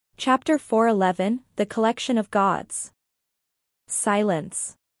Chapter 411, The Collection of Gods.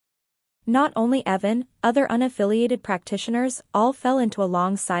 Silence. Not only Evan, other unaffiliated practitioners all fell into a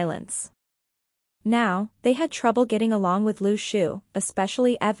long silence. Now, they had trouble getting along with Lu Shu,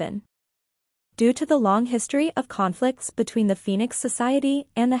 especially Evan. Due to the long history of conflicts between the Phoenix Society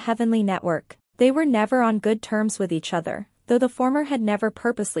and the Heavenly Network, they were never on good terms with each other, though the former had never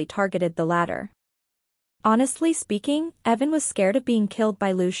purposely targeted the latter. Honestly speaking, Evan was scared of being killed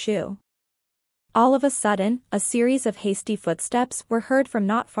by Lu Shu. All of a sudden, a series of hasty footsteps were heard from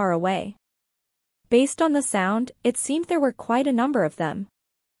not far away. Based on the sound, it seemed there were quite a number of them.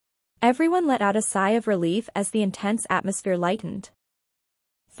 Everyone let out a sigh of relief as the intense atmosphere lightened.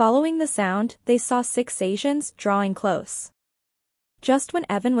 Following the sound, they saw 6 Asians drawing close. Just when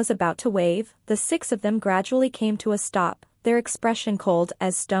Evan was about to wave, the 6 of them gradually came to a stop, their expression cold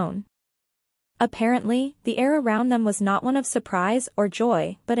as stone. Apparently, the air around them was not one of surprise or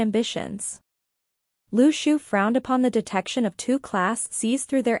joy, but ambitions. Lu Shu frowned upon the detection of 2 Class Cs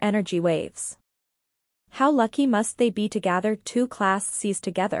through their energy waves. How lucky must they be to gather 2 Class Cs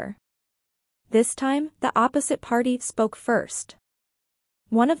together? This time, the opposite party spoke first.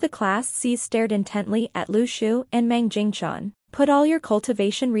 One of the Class Cs stared intently at Lu Shu and Mang Jingchun. "Put all your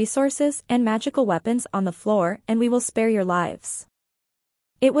cultivation resources and magical weapons on the floor and we will spare your lives."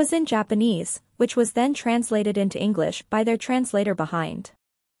 It was in Japanese, which was then translated into English by their translator behind.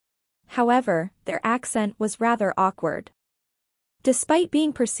 However, their accent was rather awkward. Despite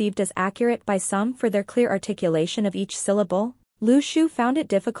being perceived as accurate by some for their clear articulation of each syllable, Lu Shu found it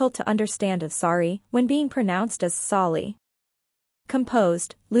difficult to understand as sorry when being pronounced as Sali.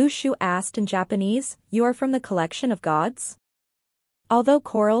 Composed, Lu Shu asked in Japanese, "You are from the collection of gods?" Although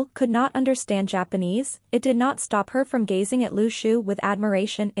Coral could not understand Japanese, it did not stop her from gazing at Lu Shu with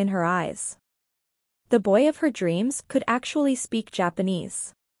admiration in her eyes. The boy of her dreams could actually speak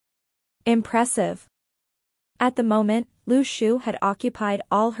Japanese. Impressive. At the moment, Lu Shu had occupied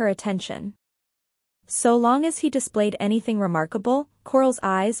all her attention. So long as he displayed anything remarkable, Coral's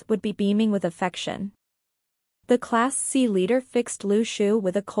eyes would be beaming with affection. The Class C leader fixed Lu Shu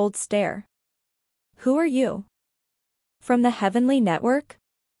with a cold stare. "Who are you? From the Heavenly Network?"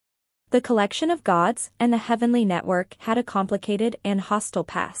 The collection of gods and the Heavenly Network had a complicated and hostile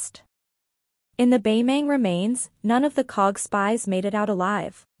past. In the Beimang remains, none of the Cog spies made it out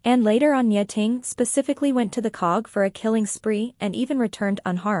alive, and later on Ting specifically went to the Cog for a killing spree and even returned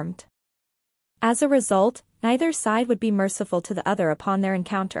unharmed. As a result, neither side would be merciful to the other upon their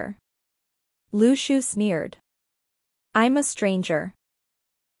encounter. Lu Shu sneered. "I'm a stranger."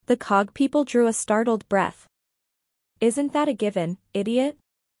 The Cog people drew a startled breath. "Isn't that a given, idiot?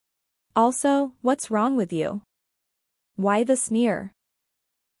 Also, what's wrong with you? Why the sneer?"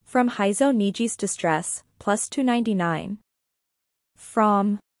 From Heizo Niji's Distress, plus 299.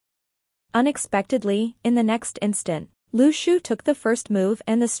 From. Unexpectedly, in the next instant, Lu Shu took the first move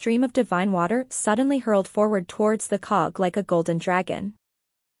and the stream of divine water suddenly hurled forward towards the Cog like a golden dragon.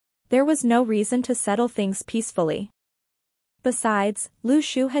 There was no reason to settle things peacefully. Besides, Lu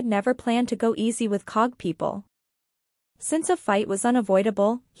Shu had never planned to go easy with Cog people. Since a fight was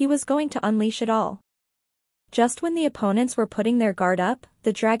unavoidable, he was going to unleash it all. Just when the opponents were putting their guard up,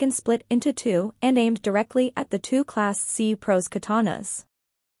 the dragon split into 2 and aimed directly at the 2 Class C pros katanas.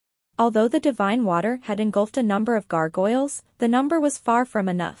 Although the divine water had engulfed a number of gargoyles, the number was far from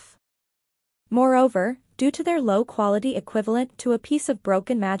enough. Moreover, due to their low quality equivalent to a piece of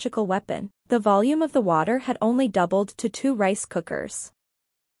broken magical weapon, the volume of the water had only doubled to 2 rice cookers.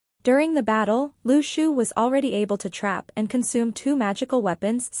 During the battle, Lu Shu was already able to trap and consume 2 magical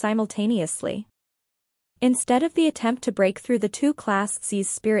weapons simultaneously. Instead of the attempt to break through the 2 Class C's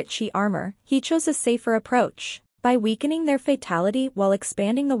spirit chi armor, he chose a safer approach, by weakening their fatality while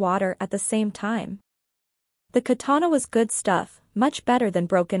expanding the water at the same time. The katana was good stuff, much better than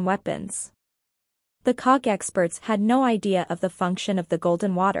broken weapons. The Cog experts had no idea of the function of the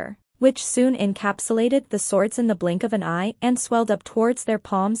golden water, which soon encapsulated the swords in the blink of an eye and swelled up towards their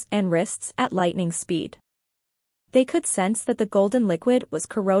palms and wrists at lightning speed. They could sense that the golden liquid was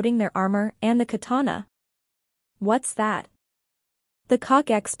corroding their armor and the katana. "What's that?" The Cog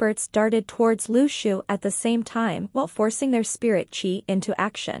experts darted towards Lu Shu at the same time while forcing their spirit chi into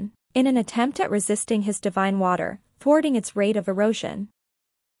action, in an attempt at resisting his divine water, thwarting its rate of erosion.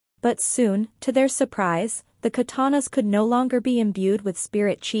 But soon, to their surprise, the katanas could no longer be imbued with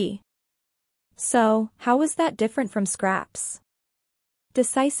spirit chi. So, how was that different from scraps?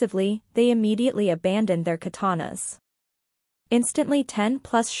 Decisively, they immediately abandoned their katanas. Instantly 10+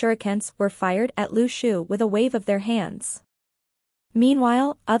 shurikens were fired at Lu Shu with a wave of their hands.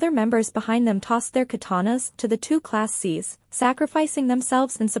 Meanwhile, other members behind them tossed their katanas to the two Class Cs, sacrificing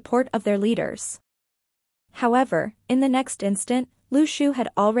themselves in support of their leaders. However, in the next instant, Lu Shu had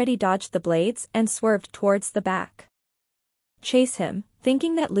already dodged the blades and swerved towards the back. Chase him,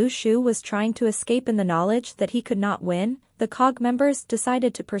 thinking that Lu Shu was trying to escape in the knowledge that he could not win, the COG members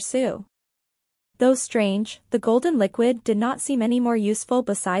decided to pursue. Though strange, the golden liquid did not seem any more useful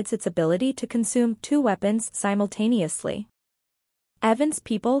besides its ability to consume two weapons simultaneously. Evan's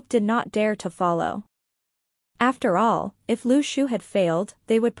people did not dare to follow. After all, if Lu Shu had failed,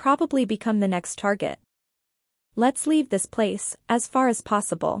 they would probably become the next target. Let's leave this place, as far as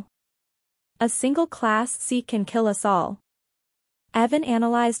possible. A single Class C can kill us all. Evan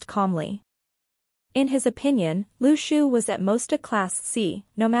analyzed calmly. In his opinion, Lu Shu was at most a Class C,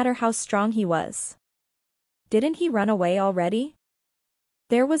 no matter how strong he was. Didn't he run away already?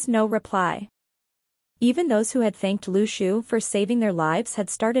 There was no reply. Even those who had thanked Lu Shu for saving their lives had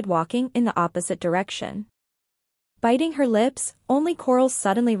started walking in the opposite direction. Biting her lips, only Coral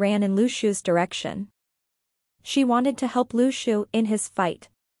suddenly ran in Lu Shu's direction. She wanted to help Lu Shu in his fight.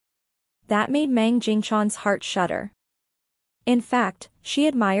 That made Mang Jingchan's heart shudder. In fact, she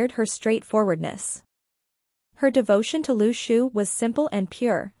admired her straightforwardness. Her devotion to Lu Shu was simple and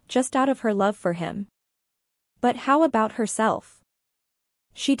pure, just out of her love for him. But how about herself?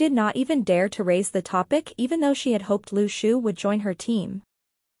 She did not even dare to raise the topic even though she had hoped Lu Shu would join her team.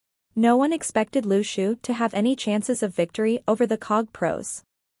 No one expected Lu Shu to have any chances of victory over the COG pros.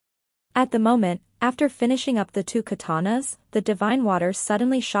 At the moment, after finishing up the two katanas, the divine water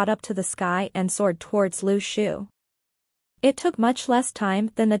suddenly shot up to the sky and soared towards Lu Shu. It took much less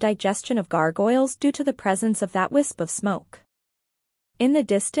time than the digestion of gargoyles due to the presence of that wisp of smoke. In the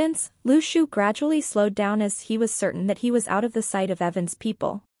distance, Lu Shu gradually slowed down as he was certain that he was out of the sight of Evan's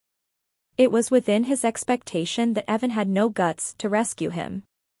people. It was within his expectation that Evan had no guts to rescue him.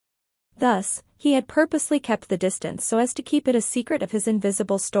 Thus, he had purposely kept the distance so as to keep it a secret of his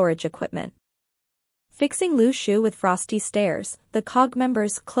invisible storage equipment. Fixing Lu Shu with frosty stares, the COG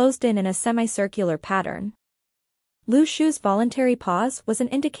members closed in a semicircular pattern. Lu Shu's voluntary pause was an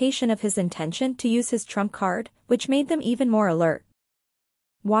indication of his intention to use his trump card, which made them even more alert.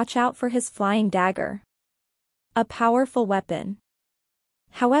 Watch out for his flying dagger. A powerful weapon.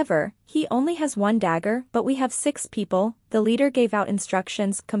 However, he only has one dagger but we have 6 people, the leader gave out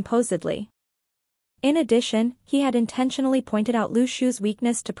instructions composedly. In addition, he had intentionally pointed out Lu Shu's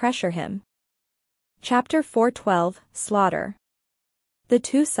weakness to pressure him. Chapter 412, Slaughter. The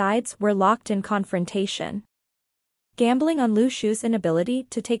two sides were locked in confrontation. Gambling on Lu Shu's inability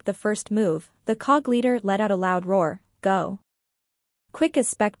to take the first move, the COG leader let out a loud roar, "Go!" Quick as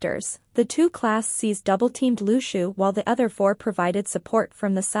specters, the two Class Cs double-teamed Lu Shu while the other 4 provided support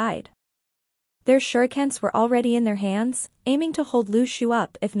from the side. Their shurikens were already in their hands, aiming to hold Lu Shu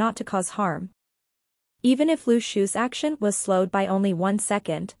up if not to cause harm. Even if Lu Shu's action was slowed by only 1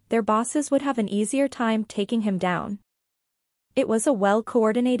 second, their bosses would have an easier time taking him down. It was a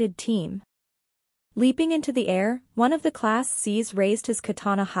well-coordinated team. Leaping into the air, one of the Class Cs raised his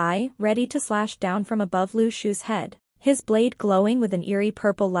katana high, ready to slash down from above Lu Shu's head, his blade glowing with an eerie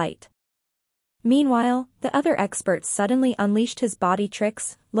purple light. Meanwhile, the other expert suddenly unleashed his body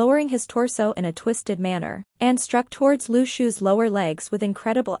tricks, lowering his torso in a twisted manner, and struck towards Lu Shu's lower legs with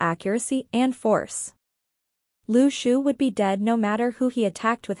incredible accuracy and force. Lu Shu would be dead no matter who he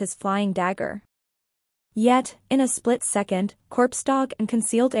attacked with his flying dagger. Yet, in a split second, Corpse Dog and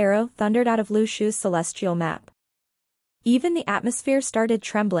Concealed Arrow thundered out of Lu Shu's celestial map. Even the atmosphere started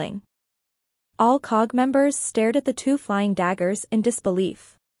trembling. All COG members stared at the 2 flying daggers in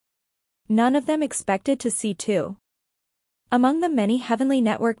disbelief. None of them expected to see 2. Among the many Heavenly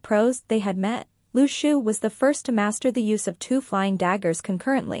Network pros they had met, Lu Shu was the first to master the use of 2 flying daggers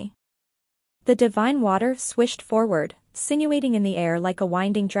concurrently. The divine water swished forward, sinuating in the air like a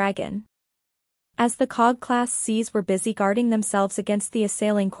winding dragon. As the COG Class Cs were busy guarding themselves against the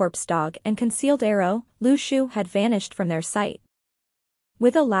assailing Corpse Dog and Concealed Arrow, Lu Shu had vanished from their sight.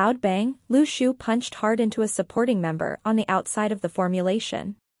 With a loud bang, Lu Shu punched hard into a supporting member on the outside of the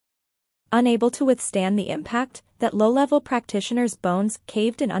formulation. Unable to withstand the impact, that low-level practitioner's bones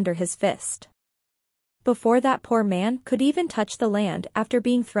caved in under his fist. Before that poor man could even touch the land after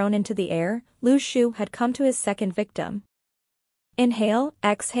being thrown into the air, Lu Shu had come to his second victim. Inhale,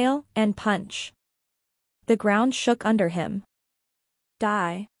 exhale, and punch. The ground shook under him.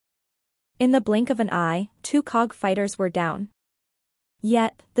 Die. In the blink of an eye, 2 COG fighters were down.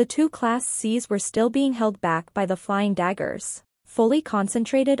 Yet, the 2 Class Cs were still being held back by the flying daggers, fully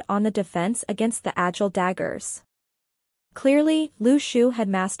concentrated on the defense against the agile daggers. Clearly, Lu Shu had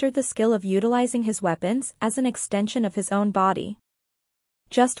mastered the skill of utilizing his weapons as an extension of his own body.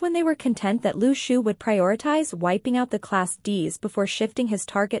 Just when they were content that Lu Shu would prioritize wiping out the Class Ds before shifting his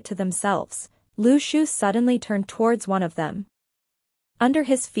target to themselves, Lu Shu suddenly turned towards one of them. Under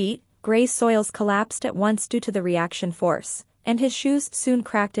his feet, gray soils collapsed at once due to the reaction force, and his shoes soon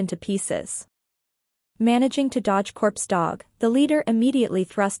cracked into pieces. Managing to dodge Corpse Dog, the leader immediately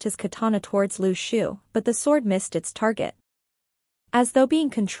thrust his katana towards Lu Shu, but the sword missed its target. As though being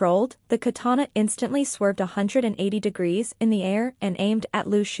controlled, the katana instantly swerved 180 degrees in the air and aimed at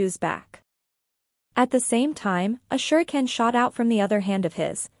Lu Shu's back. At the same time, a shuriken shot out from the other hand of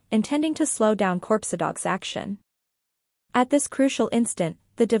his, intending to slow down Corpse Dog's action. At this crucial instant,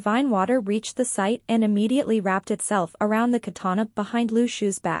 the divine water reached the site and immediately wrapped itself around the katana behind Lu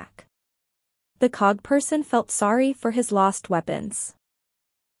Shu's back. The cog person felt sorry for his lost weapons.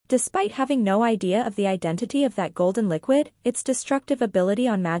 Despite having no idea of the identity of that golden liquid, its destructive ability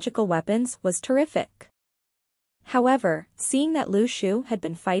on magical weapons was terrific. However, seeing that Lu Shu had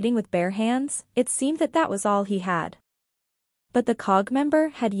been fighting with bare hands, it seemed that that was all he had. But the cog member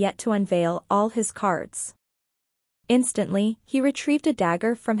had yet to unveil all his cards. Instantly, he retrieved a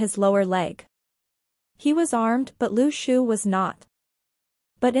dagger from his lower leg. He was armed, but Lu Shu was not.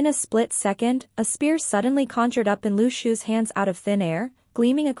 But in a split second, a spear suddenly conjured up in Lu Shu's hands out of thin air,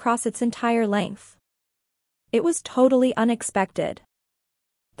 gleaming across its entire length. It was totally unexpected.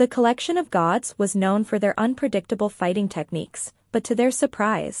 The collection of gods was known for their unpredictable fighting techniques, but to their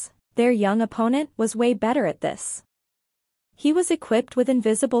surprise, their young opponent was way better at this. He was equipped with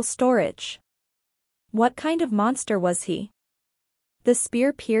invisible storage. What kind of monster was he? The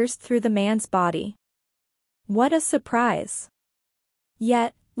spear pierced through the man's body. What a surprise!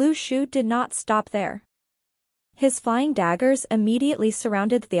 Yet, Lu Shu did not stop there. His flying daggers immediately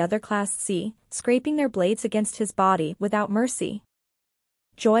surrounded the other Class C, scraping their blades against his body without mercy.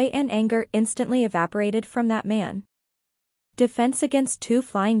 Joy and anger instantly evaporated from that man. Defense against 2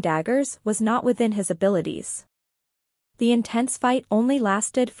 flying daggers was not within his abilities. The intense fight only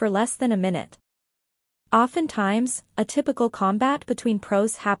lasted for less than a minute. Oftentimes, a typical combat between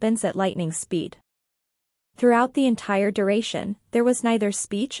pros happens at lightning speed. Throughout the entire duration, there was neither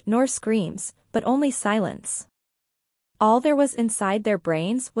speech nor screams, but only silence. All there was inside their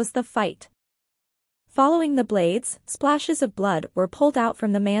brains was the fight. Following the blades, splashes of blood were pulled out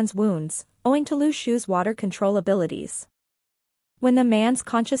from the man's wounds, owing to Lu Shu's water control abilities. When the man's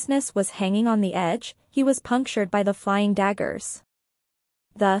consciousness was hanging on the edge, he was punctured by the flying daggers.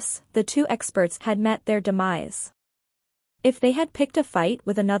 Thus, the 2 experts had met their demise. If they had picked a fight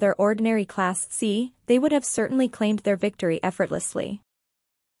with another ordinary Class C, they would have certainly claimed their victory effortlessly.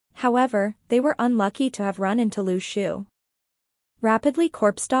 However, they were unlucky to have run into Lu Shu. Rapidly,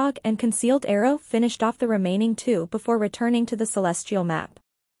 Corpse Dog and Concealed Arrow finished off the remaining 2 before returning to the celestial map.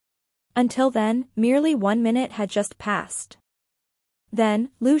 Until then, merely 1 minute had just passed. Then,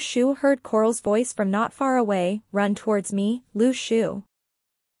 Lu Shu heard Coral's voice from not far away. "Run towards me, Lu Shu.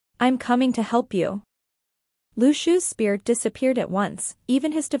 I'm coming to help you." Lu Shu's spear disappeared at once,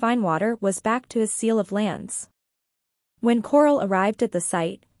 even his divine water was back to his seal of lands. When Coral arrived at the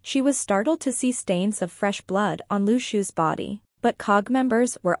site, she was startled to see stains of fresh blood on Lu Shu's body, but cog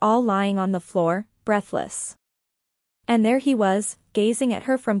members were all lying on the floor, breathless. And there he was, gazing at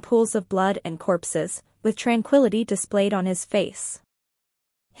her from pools of blood and corpses, with tranquility displayed on his face.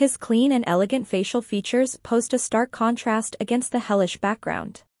 His clean and elegant facial features posed a stark contrast against the hellish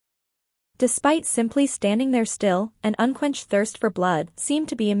background. Despite simply standing there still, an unquenched thirst for blood seemed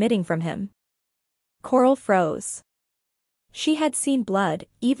to be emitting from him. Coral froze. She had seen blood,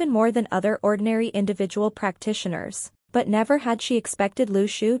 even more than other ordinary individual practitioners, but never had she expected Lu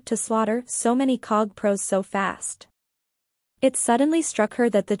Shu to slaughter so many cog pros so fast. It suddenly struck her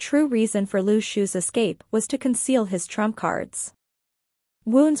that the true reason for Lu Shu's escape was to conceal his trump cards.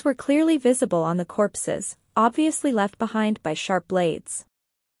 Wounds were clearly visible on the corpses, obviously left behind by sharp blades.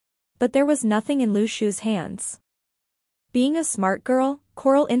 But there was nothing in Lu Shu's hands. Being a smart girl,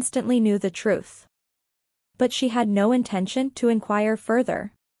 Coral instantly knew the truth. But she had no intention to inquire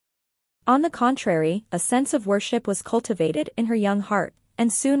further. On the contrary, a sense of worship was cultivated in her young heart,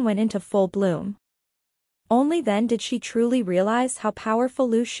 and soon went into full bloom. Only then did she truly realize how powerful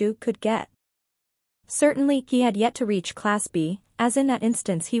Lu Shu could get. Certainly, he had yet to reach Class B, as in that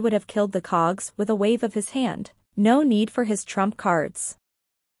instance he would have killed the cogs with a wave of his hand, no need for his trump cards.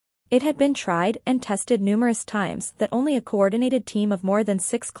 It had been tried and tested numerous times that only a coordinated team of more than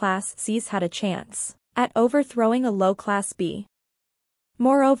 6 Class Cs had a chance at overthrowing a low Class B.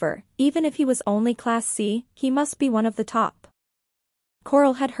 Moreover, even if he was only Class C, he must be one of the top.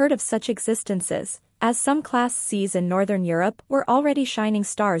 Coral had heard of such existences, as some Class Cs in Northern Europe were already shining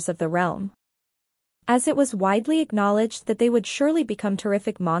stars of the realm. as it was widely acknowledged that they would surely become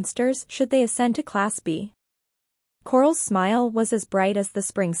terrific monsters should they ascend to Class B. Coral's smile was as bright as the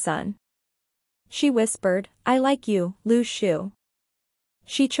spring sun. She whispered, "I like you, Lu Shu."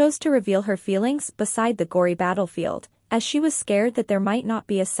 She chose to reveal her feelings beside the gory battlefield, as she was scared that there might not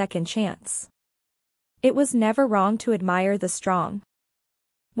be a second chance. It was never wrong to admire the strong.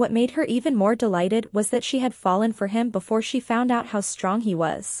 What made her even more delighted was that she had fallen for him before she found out how strong he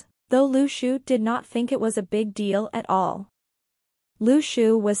was, though Lu Shu did not think it was a big deal at all. Lu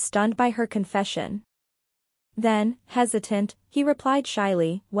Shu was stunned by her confession. Then, hesitant, he replied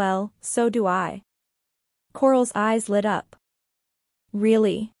shyly, "Well, so do I." Coral's eyes lit up.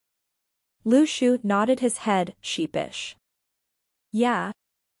 "Really?" Lu Shu nodded his head, sheepish. "Yeah.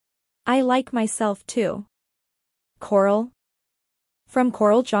 I like myself too." Coral? From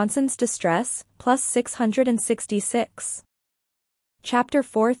Coral Johnson's Distress, plus 666. Chapter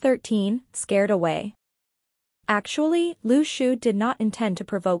 413, Scared Away. Actually, Lu Shu did not intend to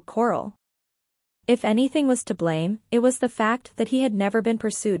provoke Coral. If anything was to blame, it was the fact that he had never been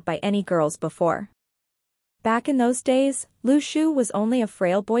pursued by any girls before. Back in those days, Lu Shu was only a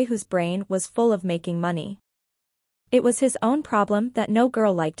frail boy whose brain was full of making money. It was his own problem that no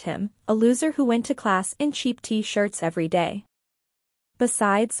girl liked him, a loser who went to class in cheap t-shirts every day.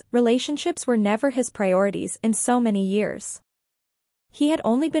 Besides, relationships were never his priorities in so many years. He had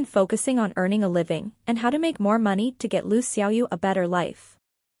only been focusing on earning a living and how to make more money to get Lu Xiaoyu a better life.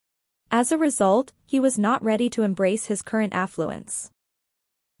 As a result, he was not ready to embrace his current affluence.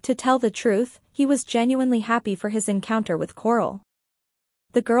 To tell the truth, he was genuinely happy for his encounter with Coral.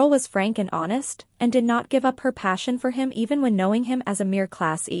 The girl was frank and honest, and did not give up her passion for him even when knowing him as a mere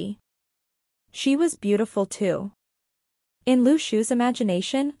Class E. She was beautiful too. In Lu Shu's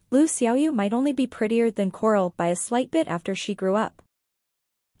imagination, Lu Xiaoyu might only be prettier than Coral by a slight bit after she grew up.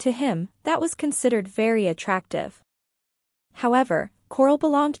 To him, that was considered very attractive. However, Coral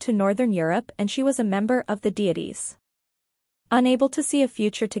belonged to Northern Europe and she was a member of the deities. Unable to see a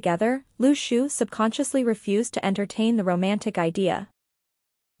future together, Lu Shu subconsciously refused to entertain the romantic idea.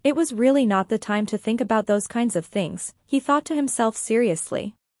 It was really not the time to think about those kinds of things, he thought to himself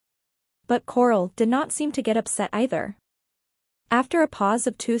seriously. But Coral did not seem to get upset either. After a pause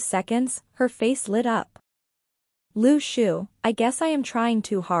of 2 seconds, her face lit up. "Lu Shu, I guess I am trying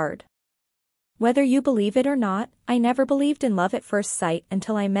too hard. Whether you believe it or not, I never believed in love at first sight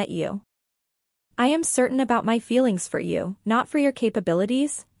until I met you. I am certain about my feelings for you, not for your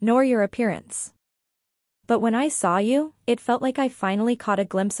capabilities, nor your appearance. But when I saw you, it felt like I finally caught a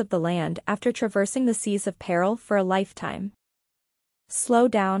glimpse of the land after traversing the seas of peril for a lifetime." "Slow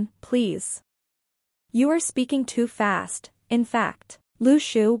down, please. You are speaking too fast." In fact, Lu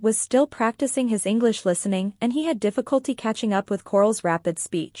Shu was still practicing his English listening and he had difficulty catching up with Coral's rapid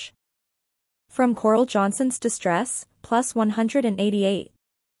speech. From Coral Johnson's Distress, plus 188.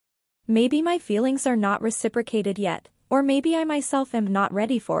 Maybe my feelings are not reciprocated yet, or maybe I myself am not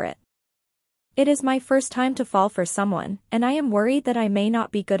ready for it. It is my first time to fall for someone, and I am worried that I may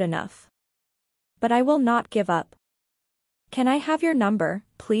not be good enough. But I will not give up. Can I have your number,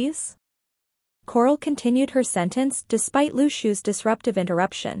 please?" Coral continued her sentence despite Lu Shu's disruptive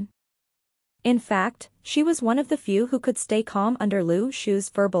interruption. In fact, she was one of the few who could stay calm under Lu Shu's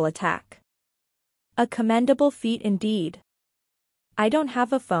verbal attack. A commendable feat indeed. "I don't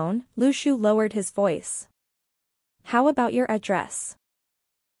have a phone," Lu Shu lowered his voice. "How about your address?"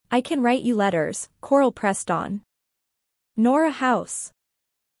 "I can write you letters," Coral pressed on. "Nor a house."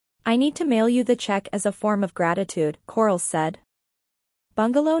 "I need to mail you the check as a form of gratitude," Coral said.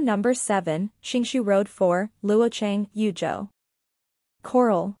 "Bungalow number 7, Xingshu Road 4, Luochang, Yuzhou."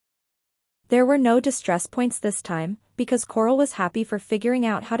 Coral. There were no distress points this time, because Coral was happy for figuring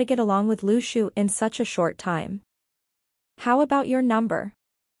out how to get along with Lu Shu in such a short time. "How about your number?"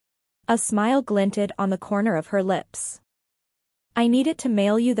 A smile glinted on the corner of her lips. "I need it to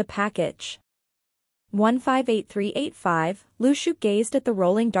mail you the package." 158385, Lu Shu gazed at the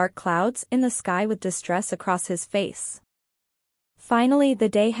rolling dark clouds in the sky with distress across his face. Finally the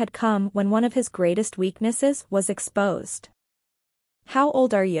day had come when one of his greatest weaknesses was exposed. "How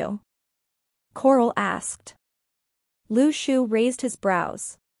old are you?" Coral asked. Lu Shu raised his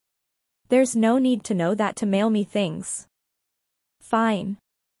brows. "There's no need to know that to mail me things." "Fine."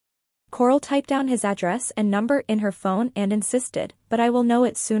 Coral typed down his address and number in her phone and insisted, "But I will know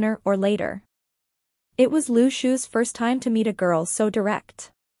it sooner or later." It was Lu Shu's first time to meet a girl so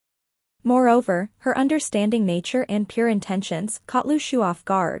direct. Moreover, her understanding nature and pure intentions caught Lu Shu off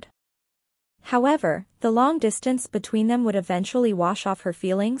guard. However, the long distance between them would eventually wash off her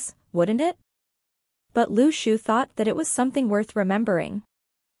feelings, wouldn't it? But Lu Shu thought that it was something worth remembering.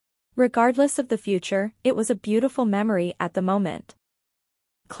 Regardless of the future, it was a beautiful memory at the moment.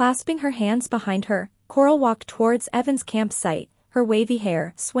 Clasping her hands behind her, Coral walked towards Evan's campsite, her wavy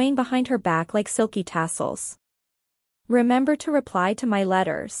hair swaying behind her back like silky tassels. "Remember to reply to my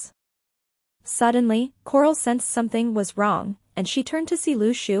letters." Suddenly, Coral sensed something was wrong, and she turned to see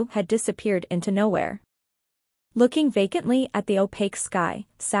Lu Shu had disappeared into nowhere. Looking vacantly at the opaque sky,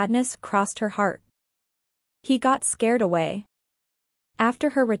 sadness crossed her heart. He got scared away.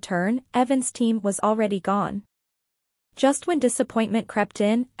 After her return, Evan's team was already gone. Just when disappointment crept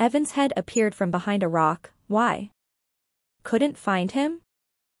in, Evan's head appeared from behind a rock. Why? Couldn't find him?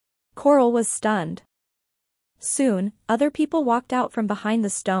 Coral was stunned. Soon, other people walked out from behind the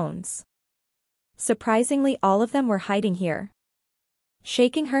stones. Surprisingly, all of them were hiding here.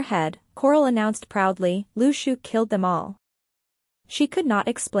 Shaking her head, Coral announced proudly, "Lu Shu killed them all." She could not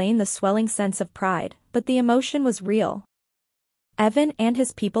explain the swelling sense of pride, but the emotion was real. Evan and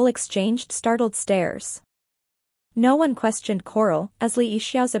his people exchanged startled stares. No one questioned Coral, as Li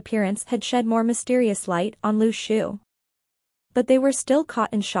Yixiao's appearance had shed more mysterious light on Lu Shu. But they were still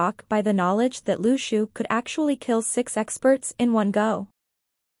caught in shock by the knowledge that Lu Shu could actually kill 6 experts in one go.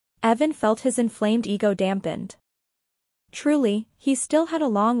 Evan felt his inflamed ego dampened. Truly, he still had a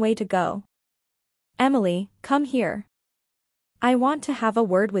long way to go. "Emily, come here. I want to have a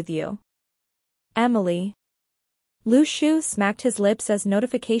word with you." "Emily." Lu Shu smacked his lips as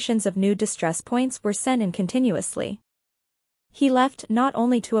notifications of new distress points were sent in continuously. He left not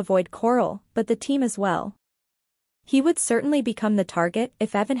only to avoid Coral, but the team as well. He would certainly become the target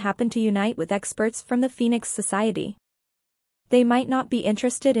if Evan happened to unite with experts from the Phoenix Society. They might not be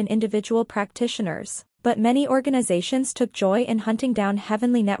interested in individual practitioners, but many organizations took joy in hunting down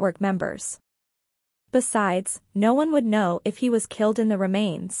Heavenly Network members. Besides, no one would know if he was killed in the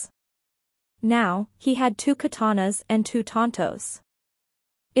remains. Now, he had 2 katanas and 2 tontos.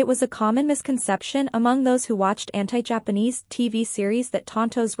 It was a common misconception among those who watched anti-Japanese TV series that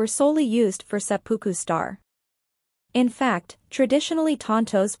tontos were solely used for seppuku star. In fact, traditionally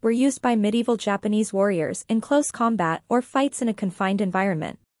tontos were used by medieval Japanese warriors in close combat or fights in a confined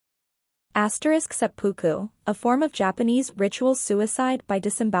environment. Seppuku, a form of Japanese ritual suicide by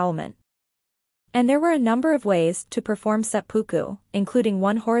disembowelment. And there were a number of ways to perform seppuku, including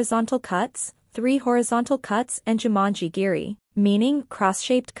 1 horizontal cuts, 3 horizontal cuts and jumonji giri, meaning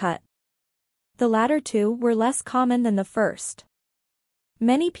cross-shaped cut. The latter 2 were less common than the first.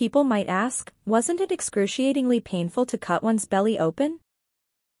 Many people might ask, wasn't it excruciatingly painful to cut one's belly open?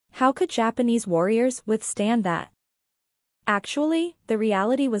 How could Japanese warriors withstand that? Actually, the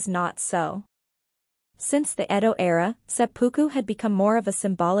reality was not so. Since the Edo era, seppuku had become more of a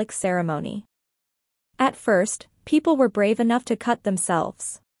symbolic ceremony. At first, people were brave enough to cut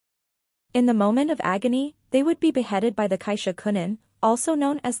themselves. In the moment of agony, they would be beheaded by the kaishakunin, also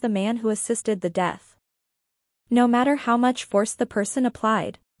known as the man who assisted the death. No matter how much force the person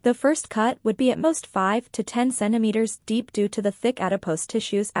applied, the first cut would be at most 5 to 10 centimeters deep due to the thick adipose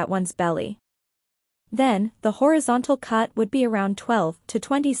tissues at one's belly. Then, the horizontal cut would be around 12 to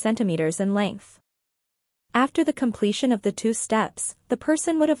 20 centimeters in length. After the completion of the 2 steps, the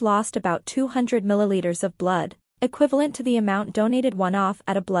person would have lost about 200 milliliters of blood, equivalent to the amount donated one-off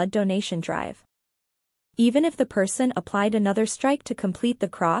at a blood donation drive. Even if the person applied another strike to complete the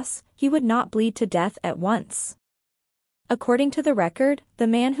cross, he would not bleed to death at once. According to the record, the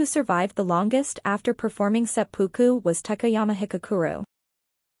man who survived the longest after performing seppuku was Takayama Hikakuru.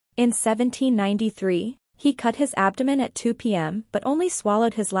 In 1793, he cut his abdomen at 2 p.m. but only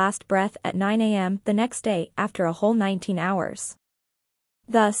swallowed his last breath at 9 a.m. the next day after a whole 19 hours.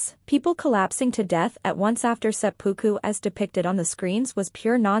 Thus, people collapsing to death at once after seppuku as depicted on the screens was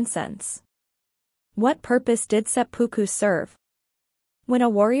pure nonsense. What purpose did seppuku serve? When a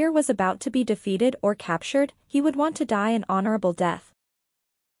warrior was about to be defeated or captured, he would want to die an honorable death.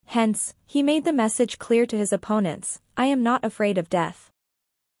 Hence, he made the message clear to his opponents, "I am not afraid of death.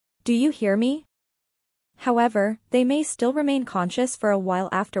 Do you hear me?" However, they may still remain conscious for a while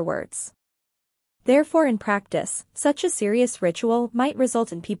afterwards. Therefore, in practice, such a serious ritual might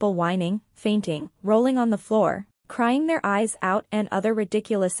result in people whining, fainting, rolling on the floor, crying their eyes out and other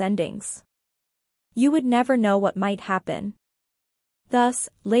ridiculous endings. You would never know what might happen. Thus,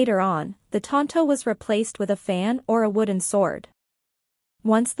 later on, the tonto was replaced with a fan or a wooden sword.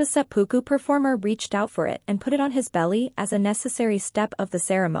 Once the seppuku performer reached out for it and put it on his belly as a necessary step of the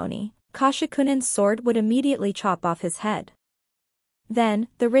ceremony, Kashakunin's sword would immediately chop off his head. Then,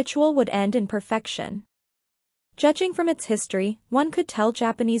 the ritual would end in perfection. Judging from its history, one could tell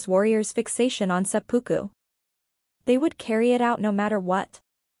Japanese warriors' fixation on seppuku. They would carry it out no matter what.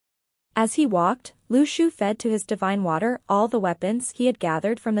 As he walked, Lu Shu fed to his divine water all the weapons he had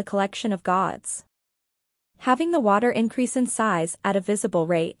gathered from the collection of gods. Having the water increase in size at a visible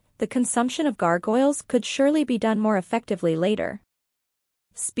rate, the consumption of gargoyles could surely be done more effectively later.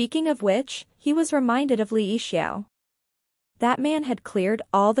 Speaking of which, he was reminded of Li Yixiao. That man had cleared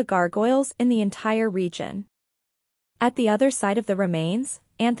all the gargoyles in the entire region. At the other side of the remains,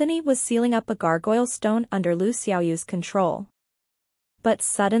 Anthony was sealing up a gargoyle stone under Lu Xiaoyu's control. But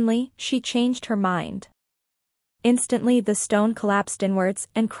suddenly, she changed her mind. Instantly the stone collapsed inwards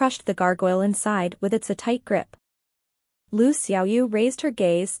and crushed the gargoyle inside with its tight grip. Lu Xiaoyu raised her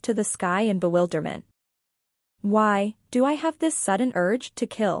gaze to the sky in bewilderment. Why do I have this sudden urge to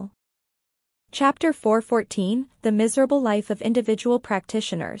kill? Chapter 414, The Miserable Life of Individual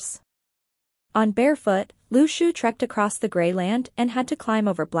Practitioners. On barefoot, Lu Shu trekked across the gray land and had to climb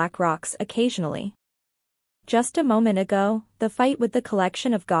over black rocks occasionally. Just a moment ago, the fight with the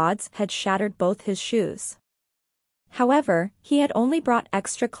collection of gods had shattered both his shoes. However, he had only brought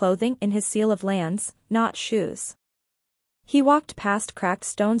extra clothing in his seal of lands, not shoes. He walked past cracked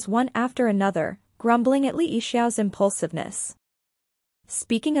stones one after another, grumbling at Li Yixiao's impulsiveness.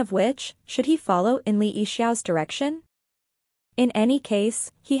 Speaking of which, should he follow in Li Yixiao's direction? In any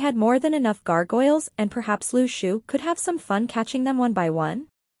case, he had more than enough gargoyles and perhaps Lu Shu could have some fun catching them one by one.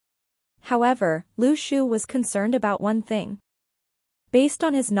 However, Lu Shu was concerned about one thing. Based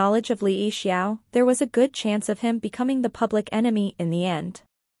on his knowledge of Li Yixiao, there was a good chance of him becoming the public enemy in the end.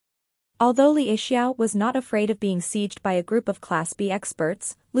 Although Li Yixiao was not afraid of being sieged by a group of Class B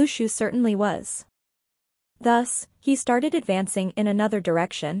experts, Lu Shu certainly was. Thus, he started advancing in another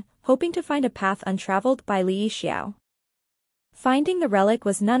direction, hoping to find a path untraveled by Li Yixiao. Finding the relic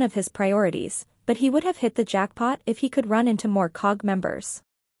was none of his priorities, but he would have hit the jackpot if he could run into more COG members.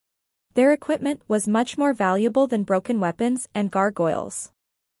 Their equipment was much more valuable than broken weapons and gargoyles.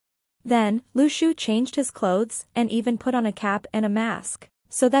 Then, Lu Shu changed his clothes and even put on a cap and a mask,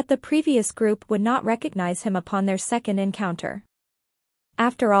 so that the previous group would not recognize him upon their second encounter.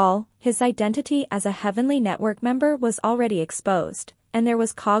 After all, his identity as a Heavenly Network member was already exposed, and there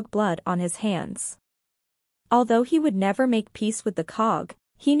was COG blood on his hands. Although he would never make peace with the COG,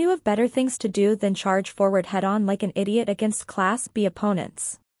 he knew of better things to do than charge forward head-on like an idiot against Class B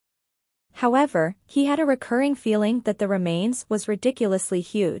opponents. However, he had a recurring feeling that the remains was ridiculously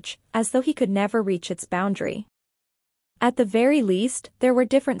huge, as though he could never reach its boundary. At the very least, there were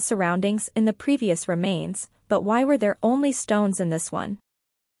different surroundings in the previous remains, but why were there only stones in this one?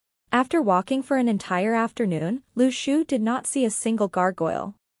 After walking for an entire afternoon, Lu Shu did not see a single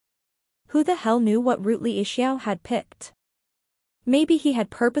gargoyle. Who the hell knew what route Li Yixiao had picked? Maybe he had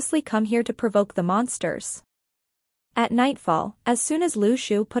purposely come here to provoke the monsters. At nightfall, as soon as Lu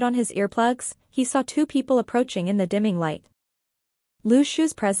Shu put on his earplugs, he saw two people approaching in the dimming light. Lu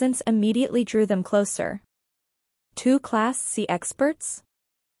Shu's presence immediately drew them closer. Two Class C experts?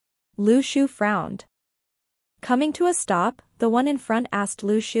 Lu Shu frowned. Coming to a stop, the one in front asked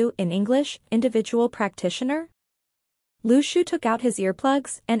Lu Shu in English, "Individual practitioner?" Lu Shu took out his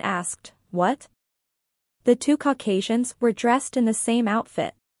earplugs and asked, "What?" The two Caucasians were dressed in the same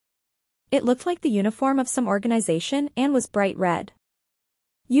outfit. It looked like the uniform of some organization and was bright red.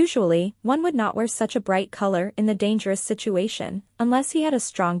 Usually, one would not wear such a bright color in the dangerous situation, unless he had a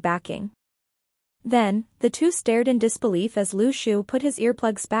strong backing. Then, the two stared in disbelief as Lu Shu put his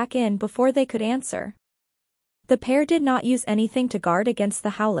earplugs back in before they could answer. The pair did not use anything to guard against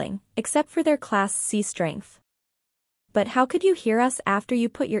the howling, except for their Class C strength. But how could you hear us after you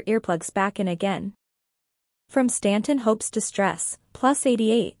put your earplugs back in again? From Stanton Hope's Distress,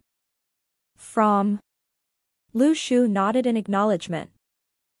 +88. From. Lu Shu nodded in acknowledgement.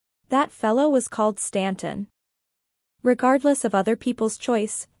 That fellow was called Stanton. Regardless of other people's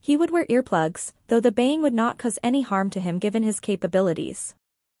choice, he would wear earplugs, though the baying would not cause any harm to him given his capabilities.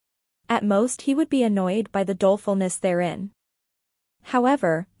 At most he would be annoyed by the dolefulness therein.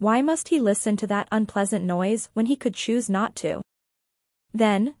 However, why must he listen to that unpleasant noise when he could choose not to?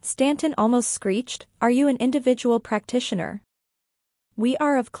 Then, Stanton almost screeched, "Are you an individual practitioner?" "We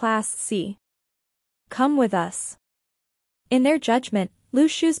are of Class C. Come with us." In their judgment, Lu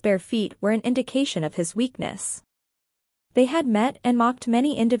Shu's bare feet were an indication of his weakness. They had met and mocked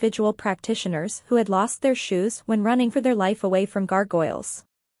many individual practitioners who had lost their shoes when running for their life away from gargoyles.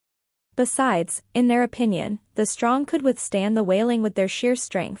 Besides, in their opinion, the strong could withstand the wailing with their sheer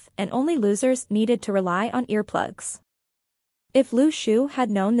strength and only losers needed to rely on earplugs. If Lu Shu had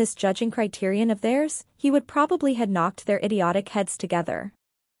known this judging criterion of theirs, he would probably have knocked their idiotic heads together.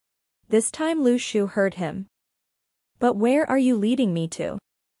 This time Lu Shu heard him. "But where are you leading me to?"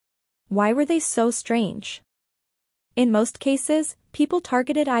 Why were they so strange? In most cases, people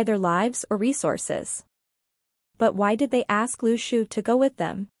targeted either lives or resources. But why did they ask Lu Shu to go with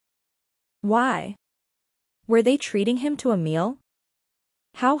them? Why? Were they treating him to a meal?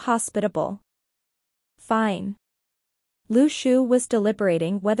 How hospitable. Fine. Lu Shu was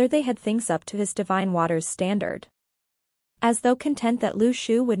deliberating whether they had things up to his divine water's standard. As though content that Lu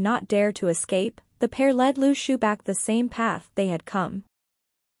Shu would not dare to escape, the pair led Lu Shu back the same path they had come.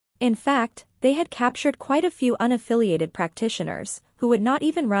 In fact, they had captured quite a few unaffiliated practitioners, who would not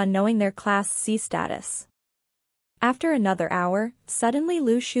even run knowing their Class C status. After another hour, suddenly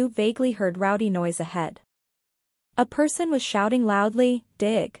Lu Shu vaguely heard rowdy noise ahead. A person was shouting loudly,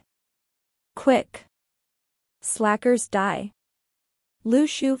 "Dig! Quick! Slackers die!" Lu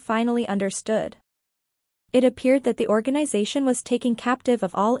Shu finally understood. It appeared that the organization was taking captive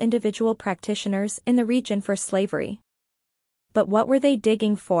of all individual practitioners in the region for slavery. But what were they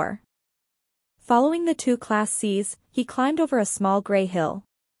digging for? Following the two Class Cs, he climbed over a small gray hill.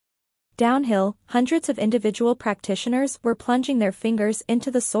 Downhill, hundreds of individual practitioners were plunging their fingers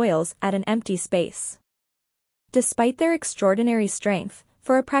into the soils at an empty space. Despite their extraordinary strength,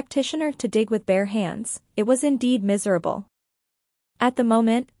 for a practitioner to dig with bare hands, it was indeed miserable. At the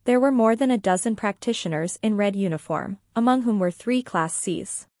moment, there were more than a dozen practitioners in red uniform, among whom were 3 Class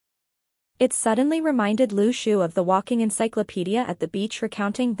Cs. It suddenly reminded Lu Shu of the walking encyclopedia at the beach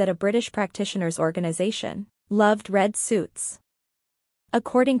recounting that a British practitioners' organization loved red suits.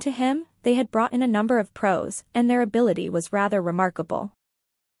 According to him, they had brought in a number of pros, and their ability was rather remarkable.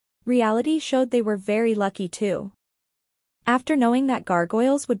 Reality showed they were very lucky too. After knowing that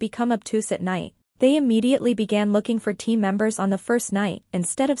gargoyles would become obtuse at night, they immediately began looking for team members on the first night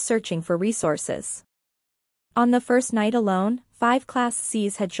instead of searching for resources. On the first night alone, 5 Class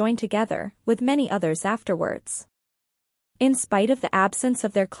Cs had joined together, with many others afterwards. In spite of the absence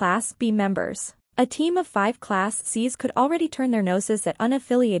of their Class B members, a team of 5 Class Cs could already turn their noses at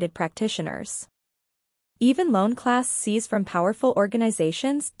unaffiliated practitioners. Even lone Class Cs from powerful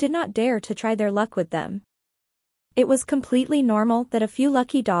organizations did not dare to try their luck with them. It was completely normal that a few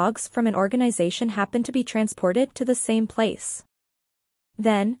lucky dogs from an organization happened to be transported to the same place.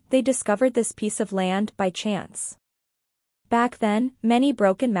 Then, they discovered this piece of land by chance. Back then, many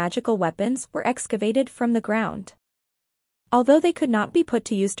broken magical weapons were excavated from the ground. Although they could not be put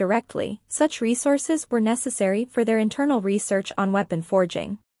to use directly, such resources were necessary for their internal research on weapon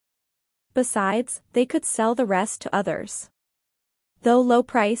forging. Besides, they could sell the rest to others. Though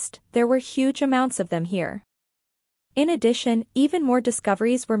low-priced, there were huge amounts of them here. In addition, even more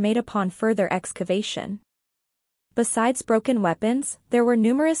discoveries were made upon further excavation. Besides broken weapons, there were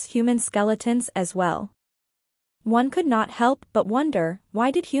numerous human skeletons as well. One could not help but wonder,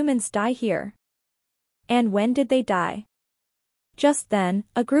 why did humans die here? And when did they die? Just then,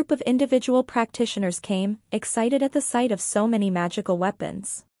 a group of individual practitioners came, excited at the sight of so many magical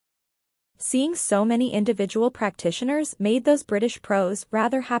weapons. Seeing so many individual practitioners made those British pros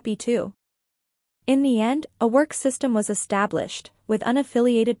rather happy too. In the end, a work system was established, with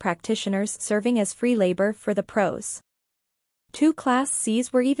unaffiliated practitioners serving as free labor for the pros. 2 Class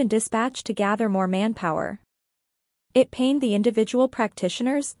Cs were even dispatched to gather more manpower. It pained the individual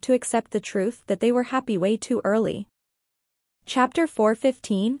practitioners to accept the truth that they were happy way too early. Chapter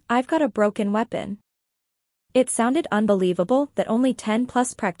 4:15, I've got a broken weapon. It sounded unbelievable that only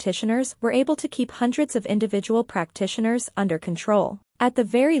 10+ practitioners were able to keep hundreds of individual practitioners under control. At the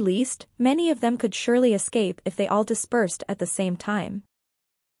very least, many of them could surely escape if they all dispersed at the same time.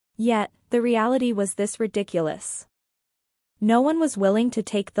 Yet, the reality was this ridiculous. No one was willing to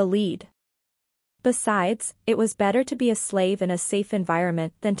take the lead. Besides, it was better to be a slave in a safe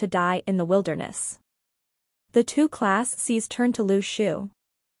environment than to die in the wilderness. The 2 Class Cs turned to Lu Shu.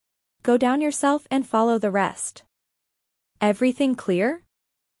 Go down yourself and follow the rest. Everything clear?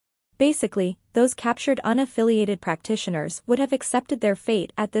 Basically, those captured unaffiliated practitioners would have accepted their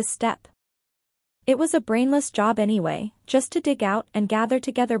fate at this step. It was a brainless job anyway, just to dig out and gather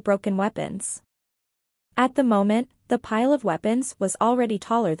together broken weapons. At the moment, the pile of weapons was already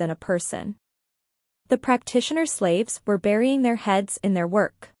taller than a person. The practitioner slaves were burying their heads in their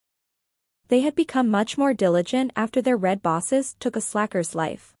work. They had become much more diligent after their red bosses took a slacker's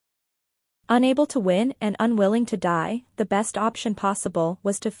life. Unable to win and unwilling to die, the best option possible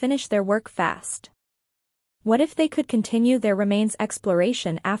was to finish their work fast. What if they could continue their remains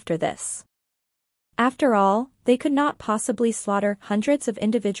exploration after this? After all, they could not possibly slaughter hundreds of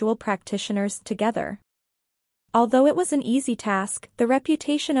individual practitioners together. Although it was an easy task, the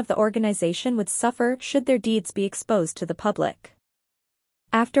reputation of the organization would suffer should their deeds be exposed to the public.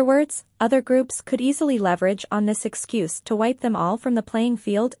 Afterwards, other groups could easily leverage on this excuse to wipe them all from the playing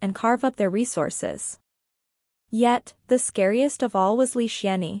field and carve up their resources. Yet, the scariest of all was Li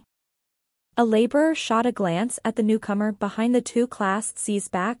Xianyi. A laborer shot a glance at the newcomer behind the two Class C's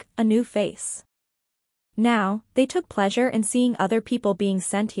back, a new face. Now, they took pleasure in seeing other people being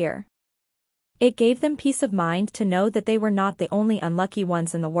sent here. It gave them peace of mind to know that they were not the only unlucky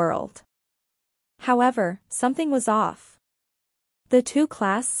ones in the world. However, something was off. The two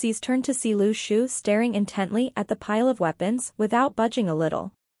Class C's turned to see Lu Shu staring intently at the pile of weapons without budging a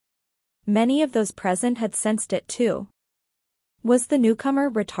little. Many of those present had sensed it too. Was the newcomer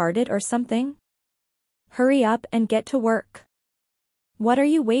retarded or something? Hurry up and get to work. What are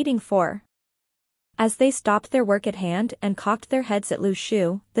you waiting for? As they stopped their work at hand and cocked their heads at Lu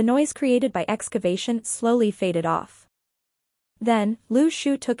Shu, the noise created by excavation slowly faded off. Then, Lu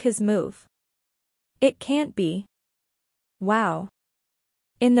Shu took his move. It can't be. Wow.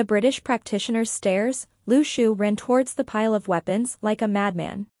 In the British practitioner's stairs, Lu Shu ran towards the pile of weapons like a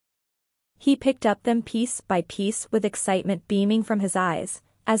madman. He picked up them piece by piece with excitement beaming from his eyes,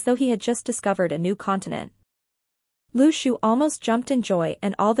 as though he had just discovered a new continent. Lu Shu almost jumped in joy,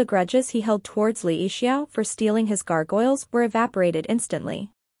 and all the grudges he held towards Li Yixiao for stealing his gargoyles were evaporated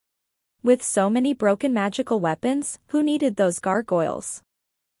instantly. With so many broken magical weapons, who needed those gargoyles?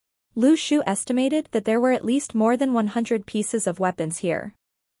 Lu Shu estimated that there were at least more than 100 pieces of weapons here.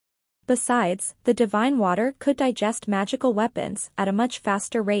 Besides, the divine water could digest magical weapons at a much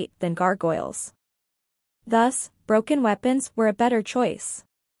faster rate than gargoyles. Thus, broken weapons were a better choice.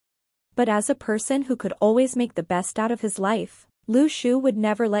 But as a person who could always make the best out of his life, Lu Shu would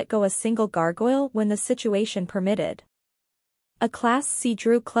never let go a single gargoyle when the situation permitted. A Class C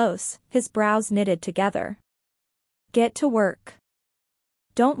drew close, his brows knitted together. Get to work.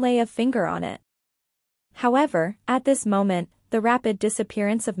 Don't lay a finger on it. However, at this moment, the rapid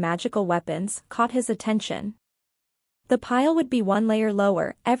disappearance of magical weapons caught his attention. The pile would be one layer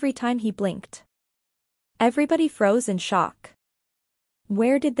lower every time he blinked. Everybody froze in shock.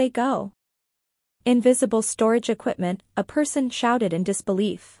 Where did they go? Invisible storage equipment, a person shouted in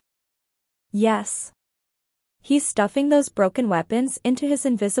disbelief. Yes. He's stuffing those broken weapons into his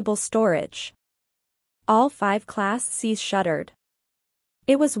invisible storage. All 5 Class C's shuddered.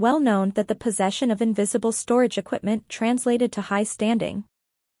 It was well known that the possession of invisible storage equipment translated to high standing.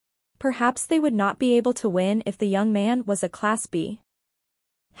 Perhaps they would not be able to win if the young man was a Class B.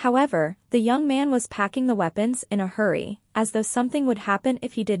 However, the young man was packing the weapons in a hurry, as though something would happen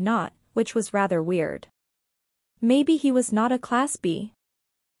if he did not, which was rather weird. Maybe he was not a Class B.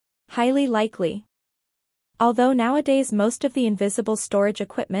 Highly likely. Although nowadays most of the invisible storage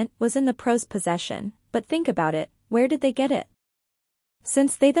equipment was in the pros' possession, but think about it, where did they get it?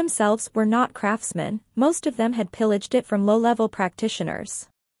 Since they themselves were not craftsmen, most of them had pillaged it from low-level practitioners.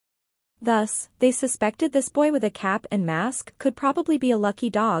 Thus, they suspected this boy with a cap and mask could probably be a lucky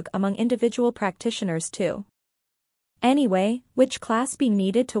dog among individual practitioners too. Anyway, which Class B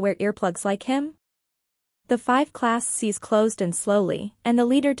needed to wear earplugs like him? The 5 Class C's closed in slowly, and the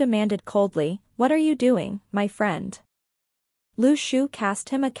leader demanded coldly, "What are you doing, my friend?" Lu Shu cast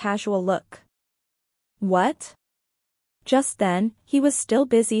him a casual look. What? Just then, he was still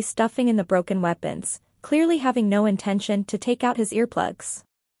busy stuffing in the broken weapons, clearly having no intention to take out his earplugs.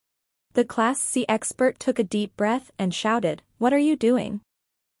 The Class C expert took a deep breath and shouted, "What are you doing?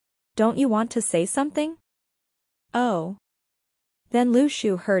 Don't you want to say something?" Oh. Then Lu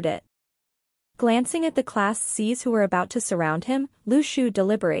Shu heard it. Glancing at the Class C's who were about to surround him, Lu Shu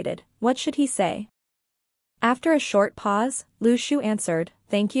deliberated, what should he say? After a short pause, Lu Shu answered,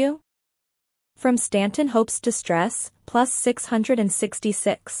 "Thank you." From Stanton Hope's Distress, plus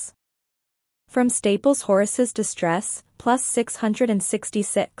 666. From Staples Horace's Distress, plus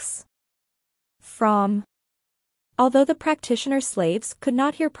 666. From. Although the practitioner slaves could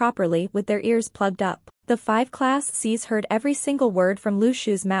not hear properly with their ears plugged up, the 5 Class C's heard every single word from Lu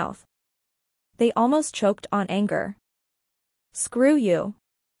Shu's mouth. They almost choked on anger. Screw you.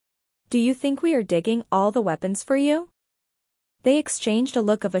 Do you think we are digging all the weapons for you? They exchanged a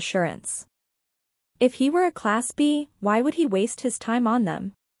look of assurance. If he were a Class B, why would he waste his time on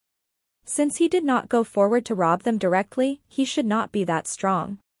them? Since he did not go forward to rob them directly, he should not be that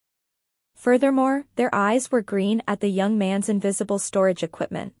strong. Furthermore, their eyes were green at the young man's invisible storage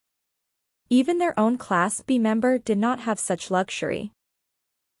equipment. Even their own Class B member did not have such luxury.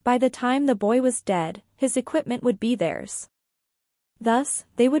 By the time the boy was dead, his equipment would be theirs. Thus,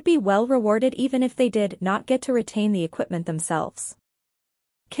 they would be well rewarded even if they did not get to retain the equipment themselves.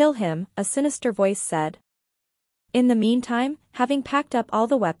 Kill him, a sinister voice said. In the meantime, having packed up all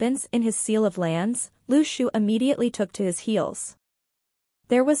the weapons in his seal of lands, Lu Shu immediately took to his heels.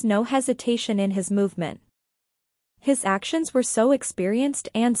 There was no hesitation in his movement. His actions were so experienced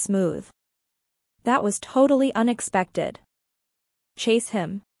and smooth. That was totally unexpected. Chase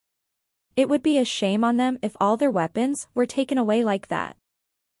him. It would be a shame on them if all their weapons were taken away like that.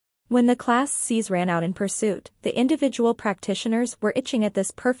 When the Class Cs ran out in pursuit, the individual practitioners were itching at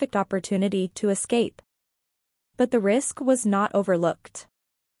this perfect opportunity to escape. But the risk was not overlooked.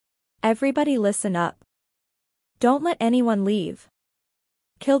 Everybody listen up. Don't let anyone leave.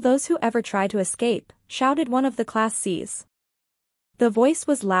 Kill those who ever try to escape, shouted one of the Class Cs. The voice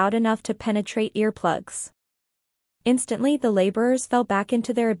was loud enough to penetrate earplugs. Instantly the laborers fell back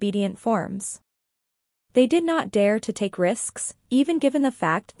into their obedient forms. They did not dare to take risks, even given the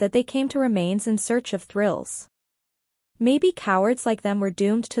fact that they came to remains in search of thrills. Maybe cowards like them were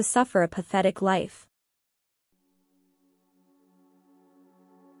doomed to suffer a pathetic life.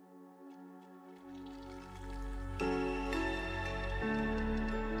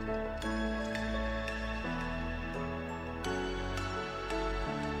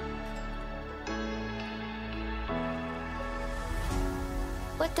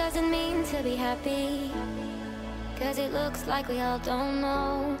 What does it mean to be happy? 'Cause it looks like we all don't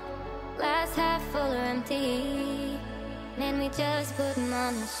know. Glass half full or empty, man, we just putting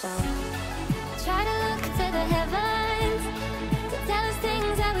on a show. Try to look to the heavens.